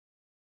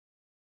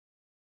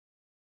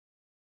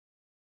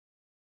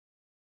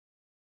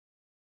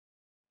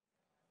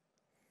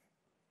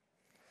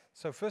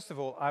So first of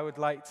all, I would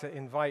like to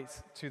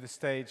invite to the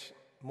stage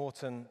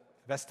Morten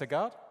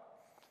Vestergaard.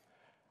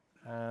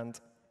 And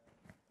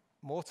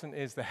Morten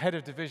is the head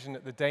of division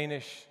at the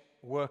Danish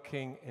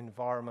Working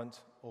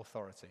Environment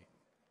Authority.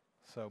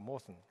 So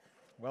Morten,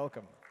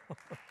 welcome.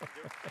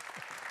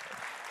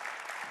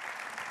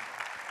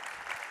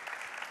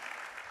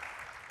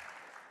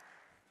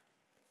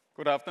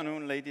 Good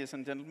afternoon, ladies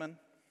and gentlemen.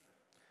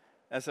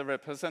 As a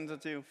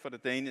representative for the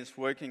Danish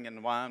Working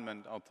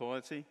Environment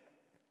Authority,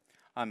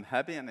 I'm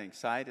happy and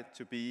excited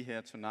to be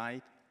here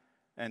tonight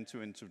and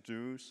to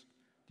introduce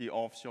the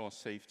Offshore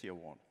Safety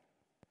Award.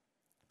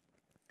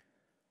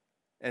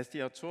 As the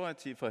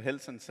authority for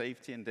health and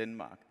safety in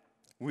Denmark,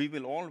 we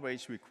will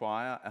always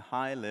require a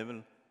high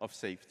level of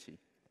safety.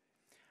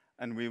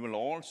 And we will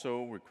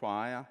also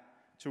require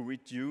to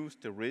reduce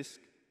the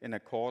risk in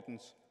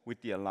accordance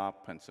with the alarm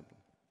principle.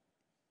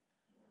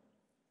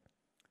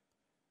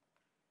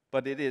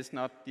 But it is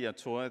not the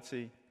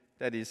authority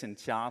that is in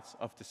charge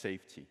of the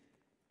safety.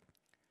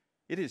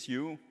 It is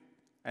you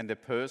and the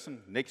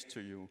person next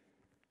to you.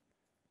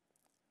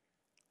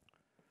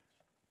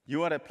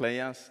 You are the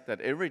players that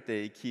every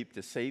day keep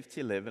the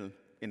safety level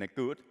in a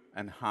good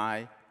and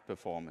high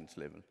performance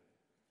level.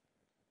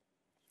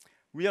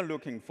 We are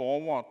looking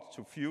forward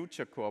to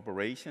future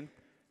cooperation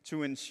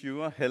to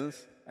ensure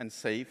health and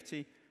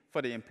safety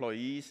for the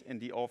employees in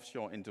the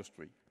offshore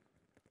industry.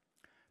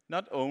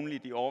 Not only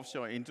the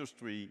offshore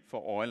industry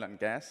for oil and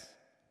gas,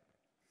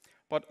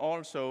 but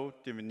also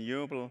the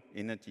renewable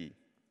energy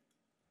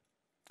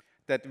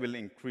that will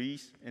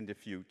increase in the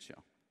future.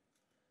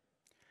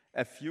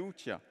 A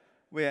future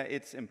where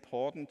it's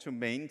important to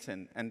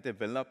maintain and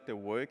develop the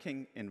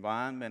working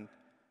environment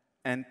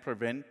and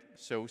prevent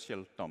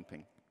social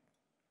dumping.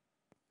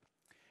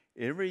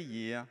 Every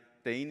year,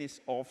 Danish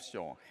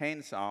Offshore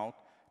hands out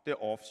the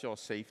Offshore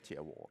Safety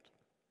Award.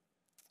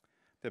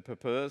 The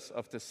purpose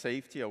of the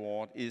Safety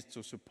Award is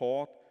to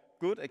support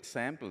good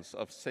examples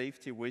of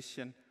safety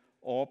vision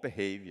or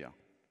behavior.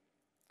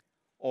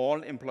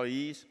 All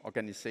employees,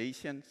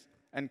 organizations,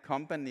 and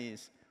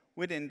companies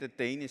within the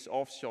Danish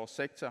offshore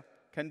sector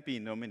can be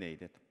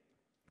nominated.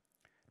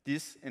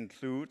 This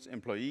includes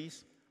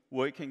employees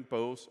working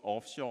both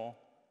offshore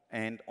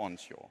and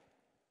onshore.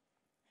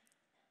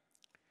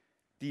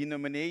 The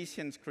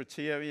nominations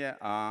criteria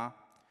are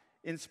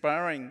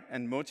inspiring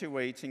and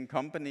motivating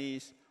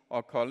companies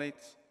or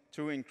colleagues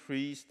to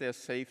increase their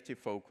safety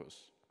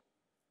focus,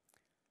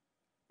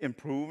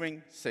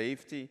 improving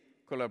safety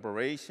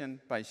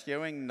collaboration by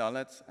sharing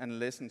knowledge and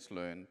lessons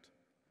learned,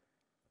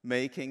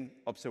 making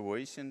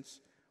observations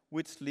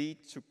which lead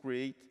to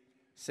great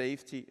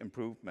safety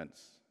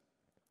improvements,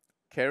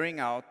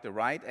 carrying out the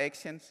right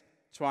actions,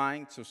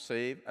 trying to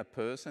save a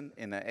person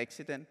in an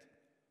accident,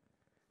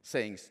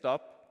 saying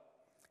stop,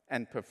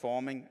 and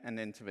performing an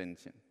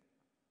intervention.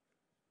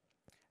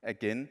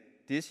 Again,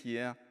 this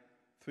year,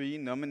 3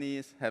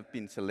 nominees have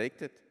been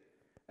selected,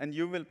 and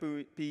you will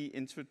be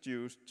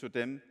introduced to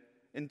them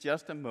in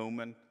just a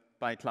moment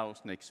by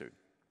Claus Nexø.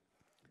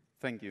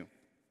 Thank you.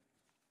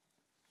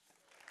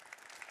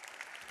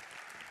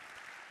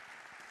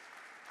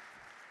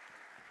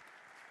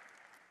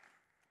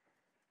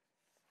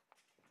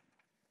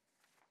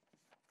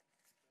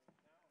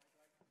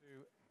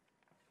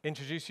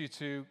 Introduce you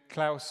to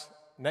Claus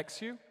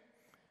Nexø,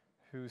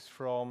 who's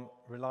from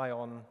Rely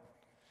On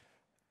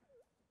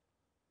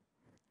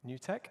New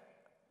Tech,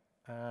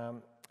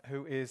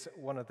 who is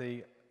one of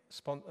the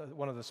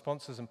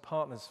sponsors and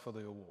partners for the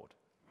award.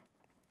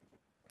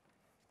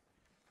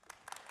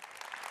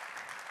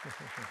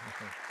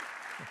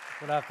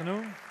 Good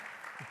afternoon.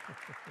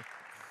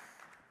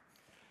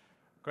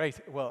 Great.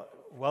 Well,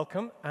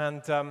 welcome.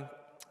 And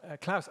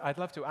Claus, I'd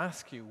love to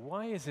ask you,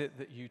 why is it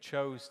that you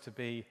chose to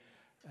be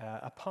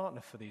a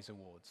partner for these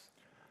awards?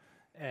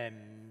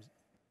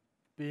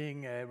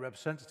 Being a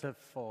representative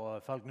for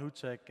Falck New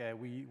Tech,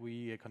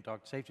 we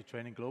conduct safety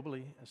training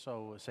globally,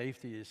 so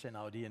safety is in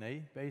our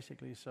DNA,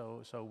 basically.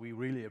 So we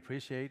really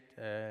appreciate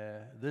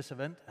this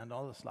event and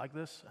others like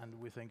this, and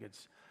we think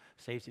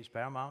safety is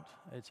paramount.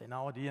 It's in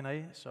our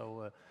DNA,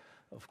 so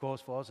of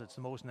course for us it's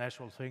the most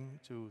natural thing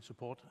to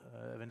support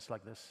events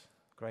like this.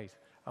 Great.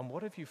 And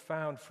what have you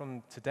found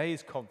from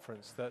today's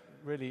conference that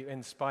really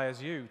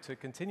inspires you to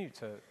continue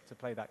to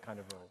play that kind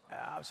of role?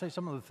 I would say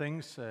some of the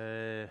things,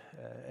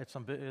 it's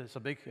a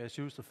big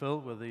shoes to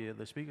fill with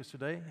the speakers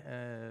today.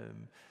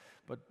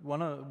 But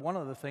one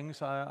of the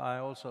things I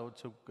also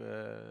took,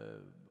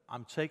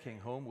 I'm taking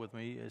home with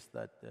me is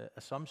that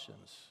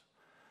assumptions.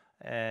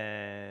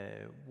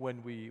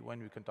 When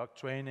we conduct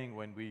training,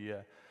 when we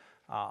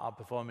are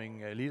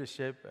performing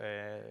leadership,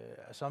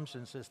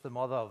 assumptions is the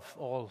mother of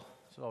all,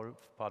 sorry,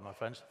 pardon my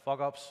French,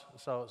 fuck-ups.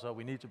 So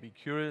we need to be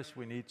curious,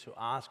 we need to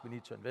ask, we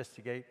need to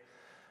investigate.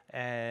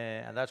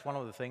 And that's one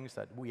of the things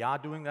that we are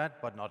doing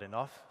that, but not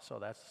enough. So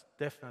that's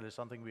definitely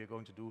something we are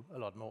going to do a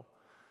lot more.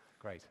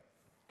 Great.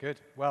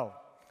 Good. Well,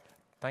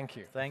 thank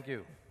you. Thank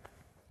you.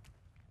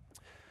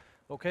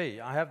 Okay,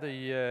 I have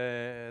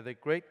the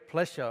great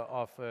pleasure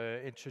of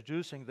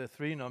introducing the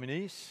 3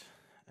 nominees.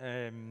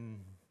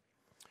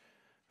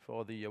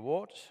 for the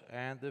award.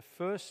 And the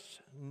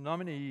first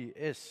nominee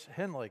is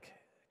Henrik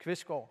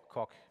Kvistgaard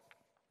Koch.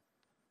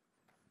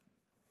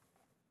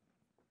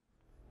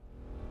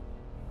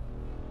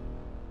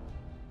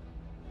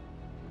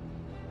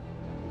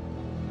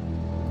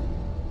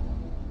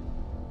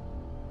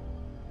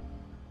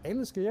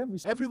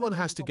 Everyone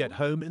has to get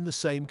home in the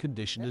same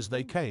condition as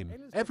they came.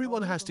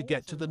 Everyone has to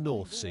get to the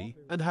North Sea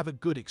and have a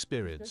good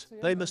experience.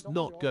 They must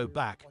not go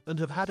back and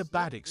have had a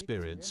bad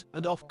experience,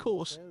 and of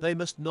course, they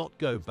must not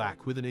go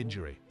back with an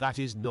injury. That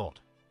is not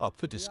up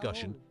for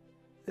discussion.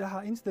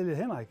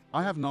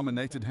 I have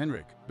nominated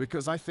Henrik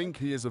because I think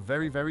he is a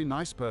very, very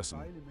nice person,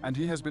 and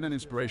he has been an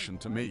inspiration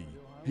to me.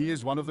 He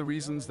is one of the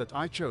reasons that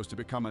I chose to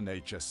become an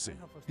HSC.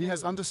 He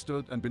has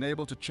understood and been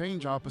able to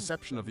change our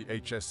perception of the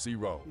HSC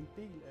role.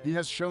 He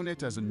has shown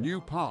it as a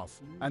new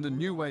path and a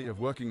new way of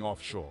working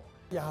offshore.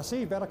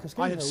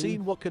 I have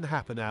seen what can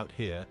happen out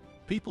here.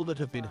 People that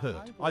have been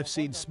hurt. I've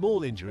seen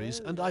small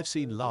injuries and I've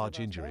seen large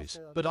injuries.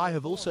 But I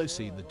have also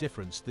seen the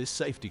difference this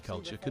safety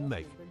culture can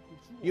make.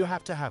 You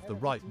have to have the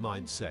right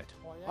mindset.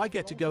 I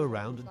get to go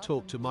around and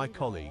talk to my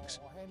colleagues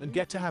and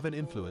get to have an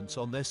influence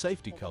on their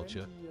safety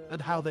culture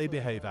and how they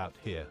behave out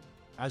here.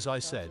 As I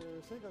said,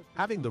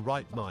 having the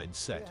right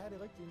mindset.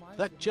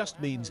 That just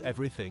means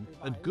everything,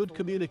 and good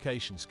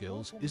communication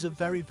skills is a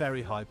very,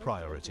 very high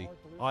priority.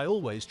 I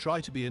always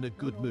try to be in a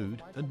good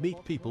mood and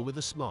meet people with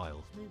a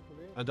smile.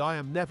 And I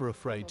am never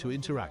afraid to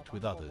interact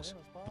with others.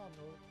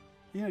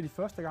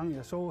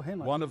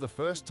 One of the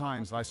first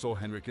times I saw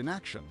Henrik in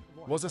action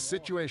was a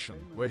situation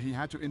where he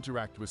had to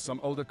interact with some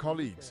older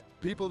colleagues,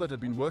 people that had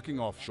been working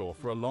offshore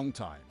for a long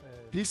time.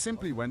 He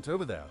simply went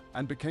over there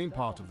and became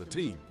part of the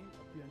team.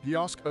 He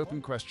asked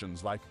open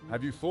questions like,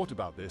 "Have you thought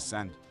about this?"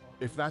 and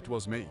 "If that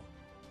was me."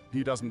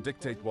 He doesn't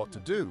dictate what to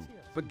do,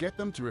 but get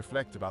them to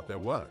reflect about their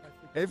work.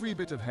 Every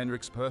bit of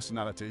Henrik's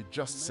personality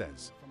just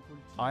says,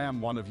 "I am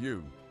one of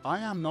you. I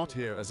am not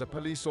here as a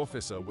police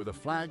officer with a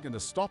flag and a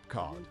stop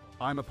card.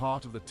 I'm a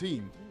part of the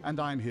team, and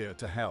I'm here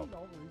to help."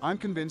 I'm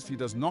convinced he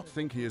does not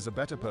think he is a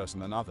better person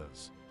than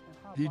others.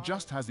 He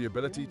just has the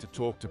ability to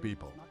talk to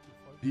people.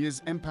 He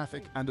is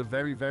empathic and a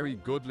very, very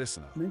good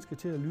listener.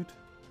 The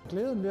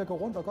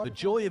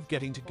joy of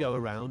getting to go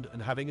around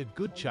and having a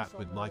good chat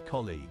with my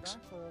colleagues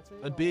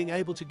and being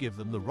able to give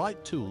them the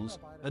right tools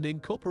and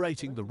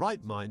incorporating the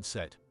right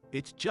mindset,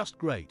 it's just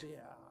great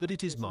that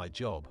it is my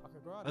job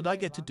and I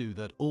get to do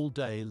that all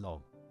day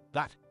long.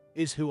 That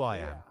is who I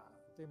am.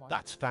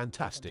 That's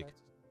fantastic.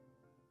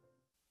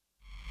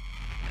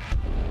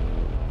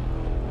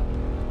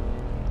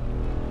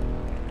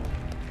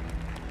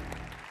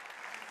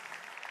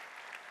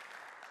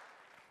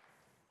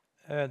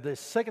 The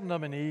second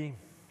nominee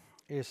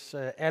is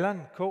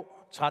Allan K.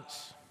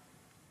 Trans.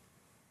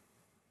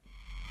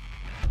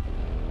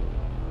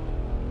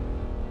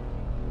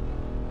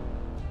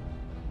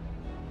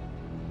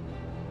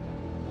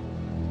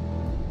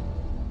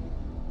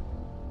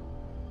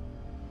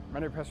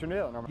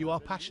 You are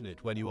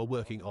passionate when you are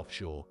working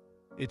offshore.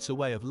 It's a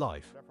way of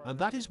life, and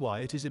that is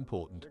why it is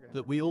important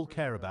that we all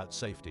care about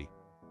safety.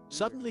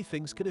 Suddenly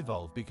things can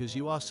evolve because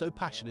you are so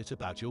passionate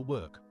about your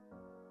work.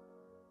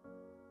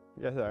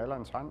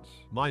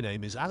 My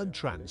name is Allan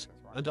Trans,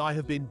 and I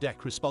have been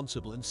deck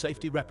responsible and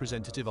safety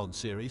representative on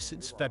series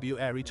since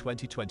February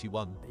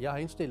 2021.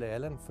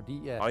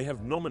 I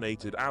have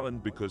nominated Allan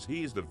because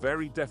he is the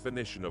very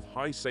definition of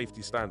high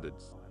safety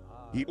standards.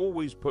 He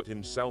always put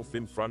himself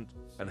in front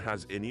and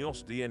has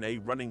INEOS DNA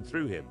running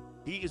through him.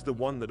 He is the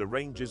one that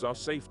arranges our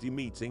safety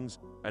meetings,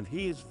 and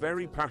he is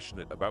very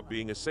passionate about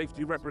being a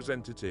safety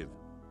representative.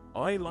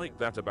 I like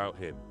that about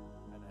him.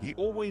 He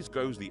always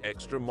goes the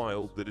extra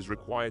mile that is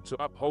required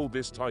to uphold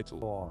this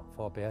title.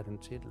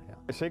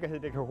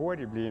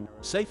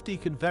 Safety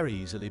can very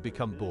easily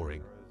become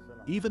boring,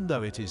 even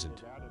though it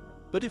isn't.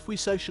 But if we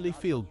socially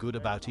feel good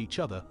about each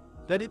other,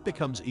 then it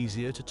becomes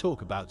easier to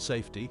talk about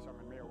safety,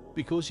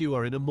 because you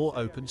are in a more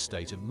open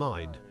state of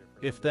mind.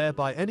 If there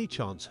by any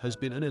chance has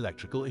been an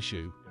electrical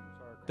issue,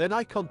 then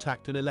I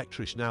contact an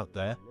electrician out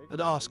there and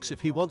asks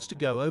if he wants to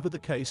go over the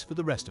case for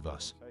the rest of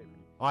us.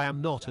 I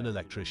am not an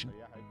electrician.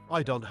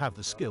 I don't have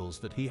the skills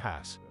that he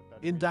has.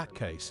 In that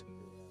case,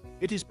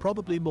 it is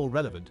probably more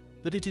relevant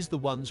that it is the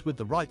ones with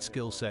the right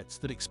skill sets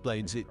that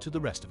explains it to the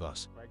rest of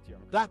us.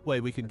 That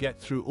way we can get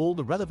through all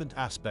the relevant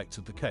aspects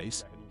of the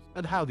case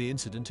and how the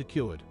incident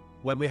occurred.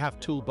 When we have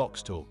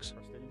toolbox talks,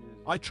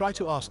 I try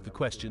to ask the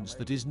questions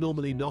that is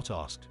normally not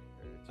asked,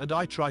 and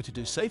I try to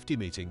do safety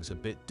meetings a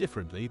bit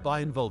differently by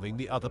involving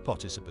the other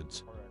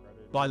participants,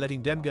 by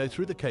letting them go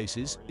through the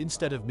cases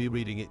instead of me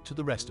reading it to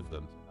the rest of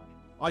them.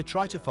 I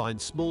try to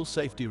find small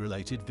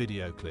safety-related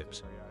video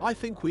clips. I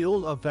think we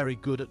all are very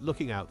good at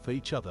looking out for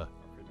each other,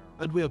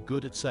 and we are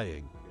good at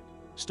saying,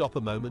 "Stop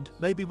a moment,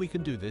 maybe we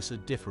can do this a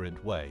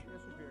different way.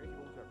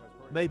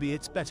 Maybe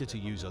it's better to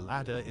use a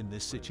ladder in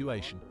this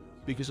situation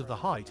because of the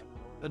height,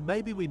 and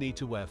maybe we need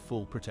to wear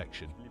full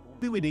protection.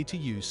 Maybe we need to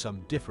use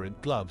some different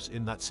gloves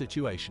in that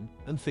situation,"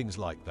 and things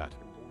like that.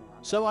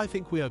 So I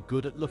think we are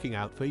good at looking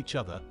out for each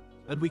other,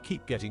 and we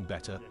keep getting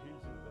better.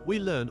 We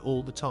learn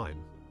all the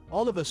time.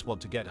 All of us want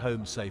to get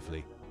home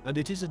safely, and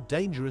it is a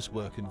dangerous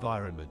work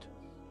environment.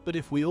 But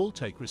if we all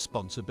take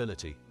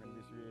responsibility,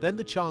 then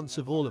the chance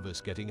of all of us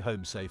getting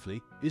home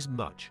safely is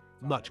much,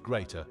 much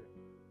greater.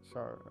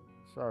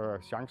 Så er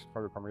chancen for,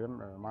 at vi kommer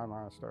hjem meget,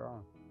 meget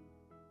større.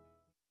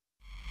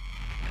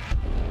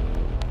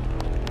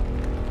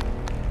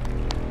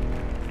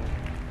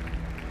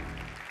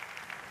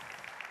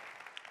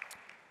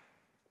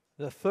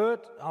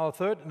 Our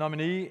third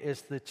nominee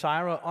is the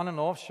Tyra on and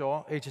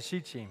offshore HSE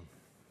team.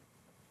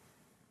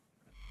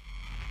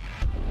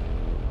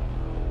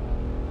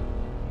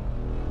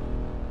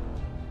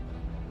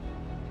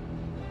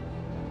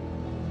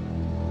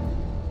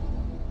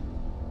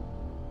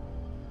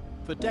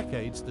 For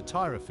decades, the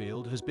Tyra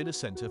field has been a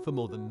centre for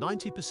more than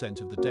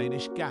 90% of the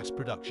Danish gas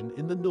production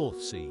in the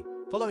North Sea.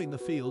 Following the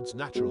field's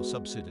natural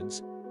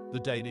subsidence, the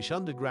Danish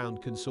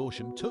Underground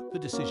Consortium took the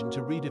decision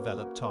to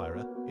redevelop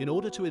Tyra in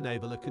order to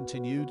enable a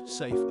continued,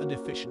 safe and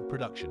efficient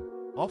production.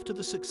 After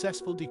the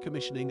successful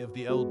decommissioning of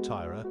the old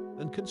Tyra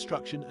and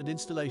construction and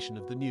installation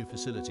of the new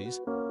facilities,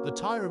 the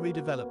Tyra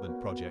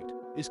redevelopment project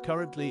is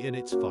currently in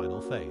its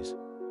final phase.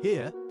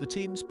 Here, the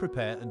teams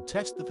prepare and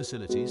test the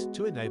facilities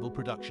to enable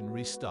production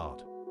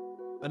restart.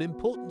 An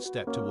important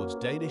step towards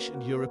Danish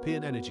and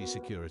European energy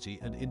security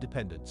and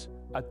independence.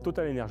 At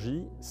Total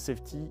Energy,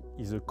 safety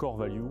is a core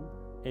value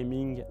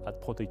aiming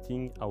at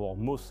protecting our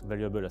most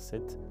valuable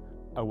asset,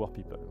 our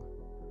people.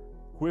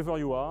 Whoever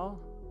you are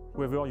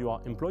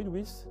employed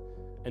with,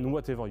 and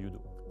whatever you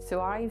do.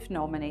 So I've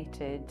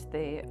nominated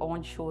the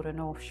onshore and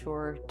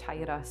offshore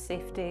Tyra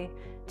safety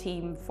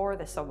team for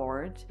this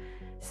award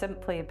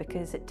simply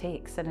because it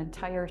takes an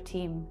entire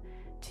team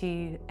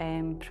to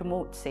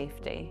promote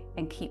safety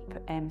and keep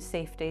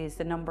safety as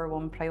the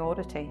 #1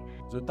 priority.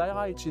 The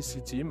Tyra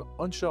HSE team,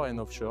 onshore and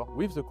offshore,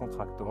 with the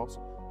contractors,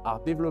 are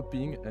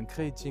developing and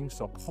creating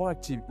some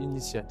proactive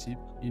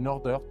initiatives in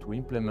order to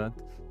implement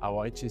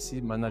our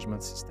HSE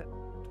management system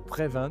to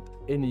prevent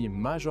any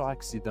major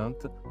accident,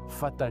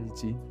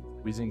 fatality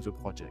within the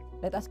project.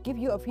 Let us give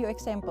you a few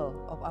examples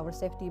of our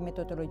safety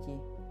methodology.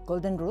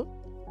 Golden Rule,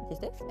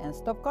 and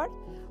Stop Card,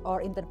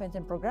 or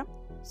intervention program,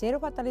 Zero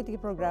Fatality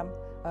program,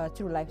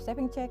 through life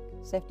saving check,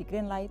 safety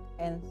green light,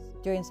 and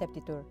joint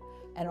safety tour.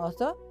 And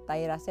also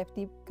Tyra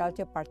Safety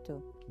Culture Part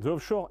 2. The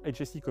Offshore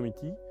HSE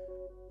Committee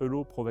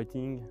allows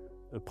providing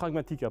a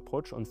pragmatic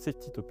approach on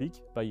safety topic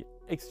by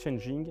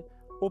exchanging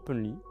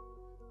openly,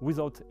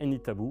 without any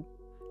taboo,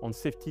 on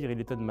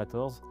safety-related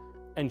matters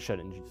and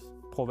challenges,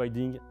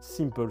 providing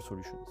simple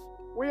solutions.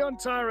 We on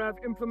Tyra have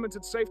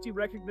implemented safety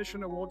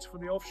recognition awards for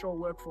the offshore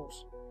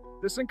workforce.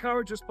 This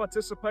encourages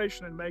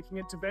participation in making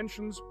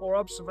interventions or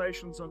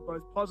observations on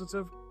both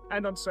positive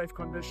and unsafe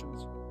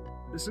conditions.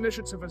 This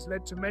initiative has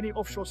led to many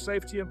offshore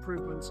safety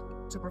improvements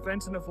to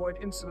prevent and avoid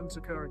incidents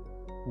occurring.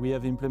 We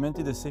have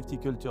implemented a safety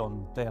culture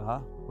on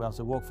Tyra, where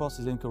the workforce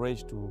is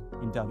encouraged to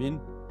intervene,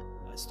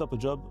 stop a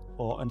job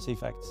or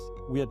unsafe acts.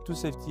 We had 2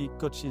 safety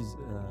coaches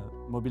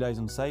mobilized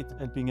on site,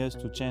 helping us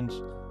to change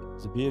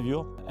the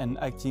behavior and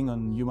acting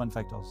on human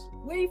factors.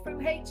 We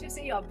from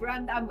HSE are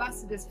brand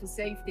ambassadors for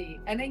safety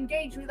and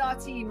engage with our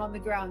team on the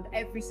ground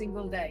every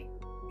single day.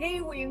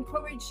 Here we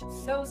encourage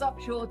those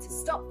offshore to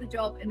stop the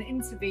job and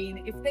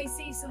intervene if they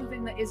see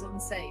something that is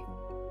unsafe.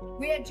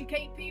 We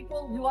educate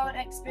people who aren't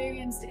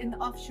experienced in the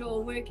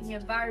offshore working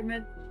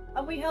environment,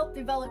 and we help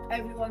develop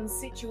everyone's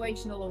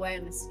situational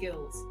awareness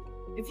skills.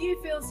 If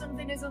you feel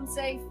something is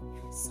unsafe,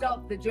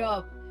 stop the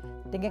job.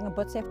 Thinking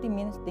about safety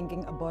means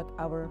thinking about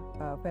our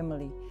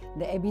family.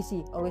 The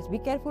ABC, always be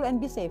careful and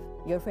be safe.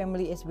 Your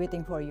family is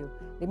waiting for you.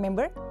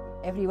 Remember,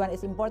 everyone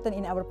is important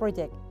in our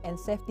project, and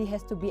safety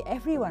has to be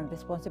everyone's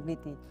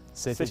responsibility.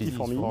 Safety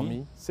for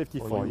me, safety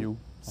for you,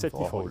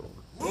 safety for all.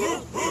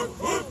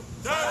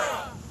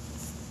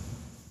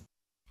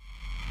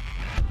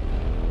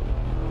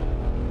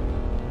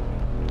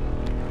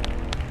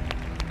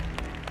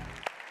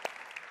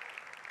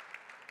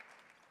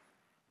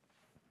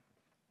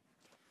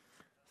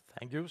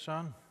 Thank you,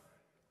 Søren.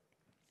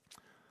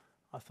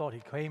 I thought he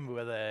came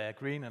with a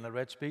green and a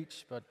red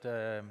speech, but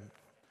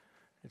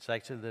it's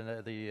actually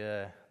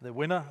the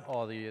winner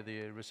or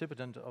the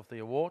recipient of the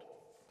award.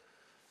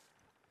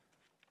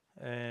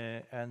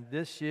 And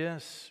this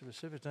year's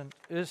recipient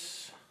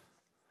is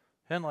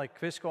Henrik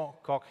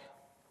Kvistgaard Koch.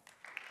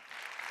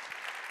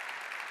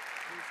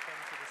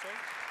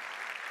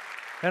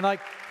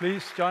 Henrik,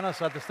 please join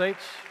us at the stage.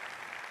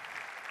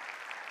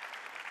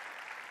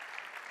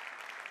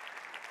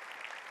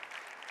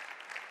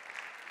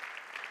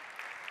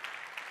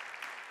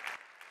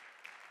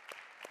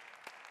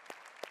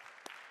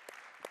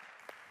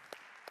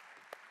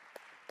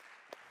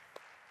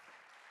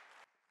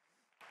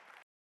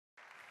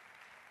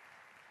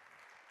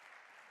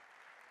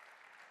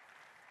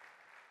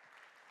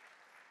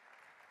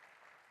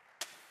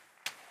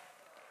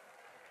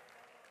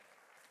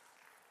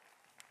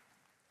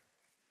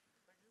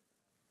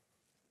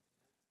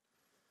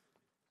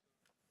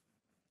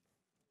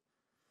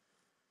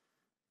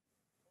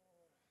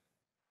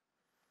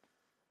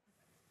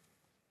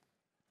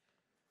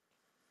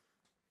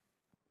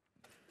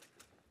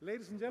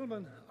 Ladies and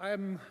gentlemen,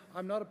 I'm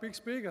not a big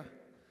speaker,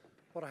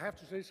 but I have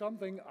to say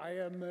something. I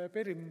am a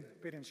bit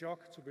in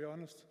shock, to be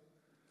honest.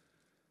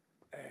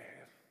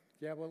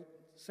 Yeah, well,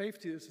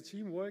 safety is a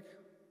teamwork.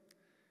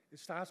 It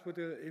starts with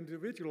the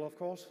individual, of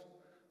course,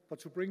 but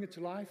to bring it to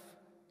life,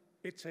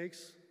 it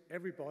takes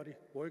everybody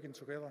working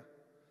together.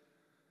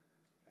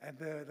 And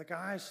the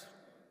guys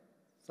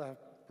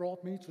that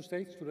brought me to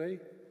stage today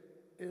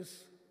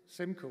is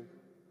Simco.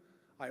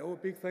 I owe a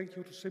big thank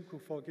you to Simco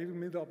for giving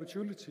me the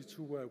opportunity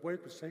to work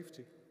with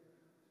safety.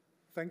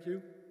 Thank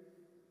you,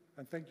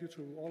 and thank you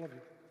to all of you.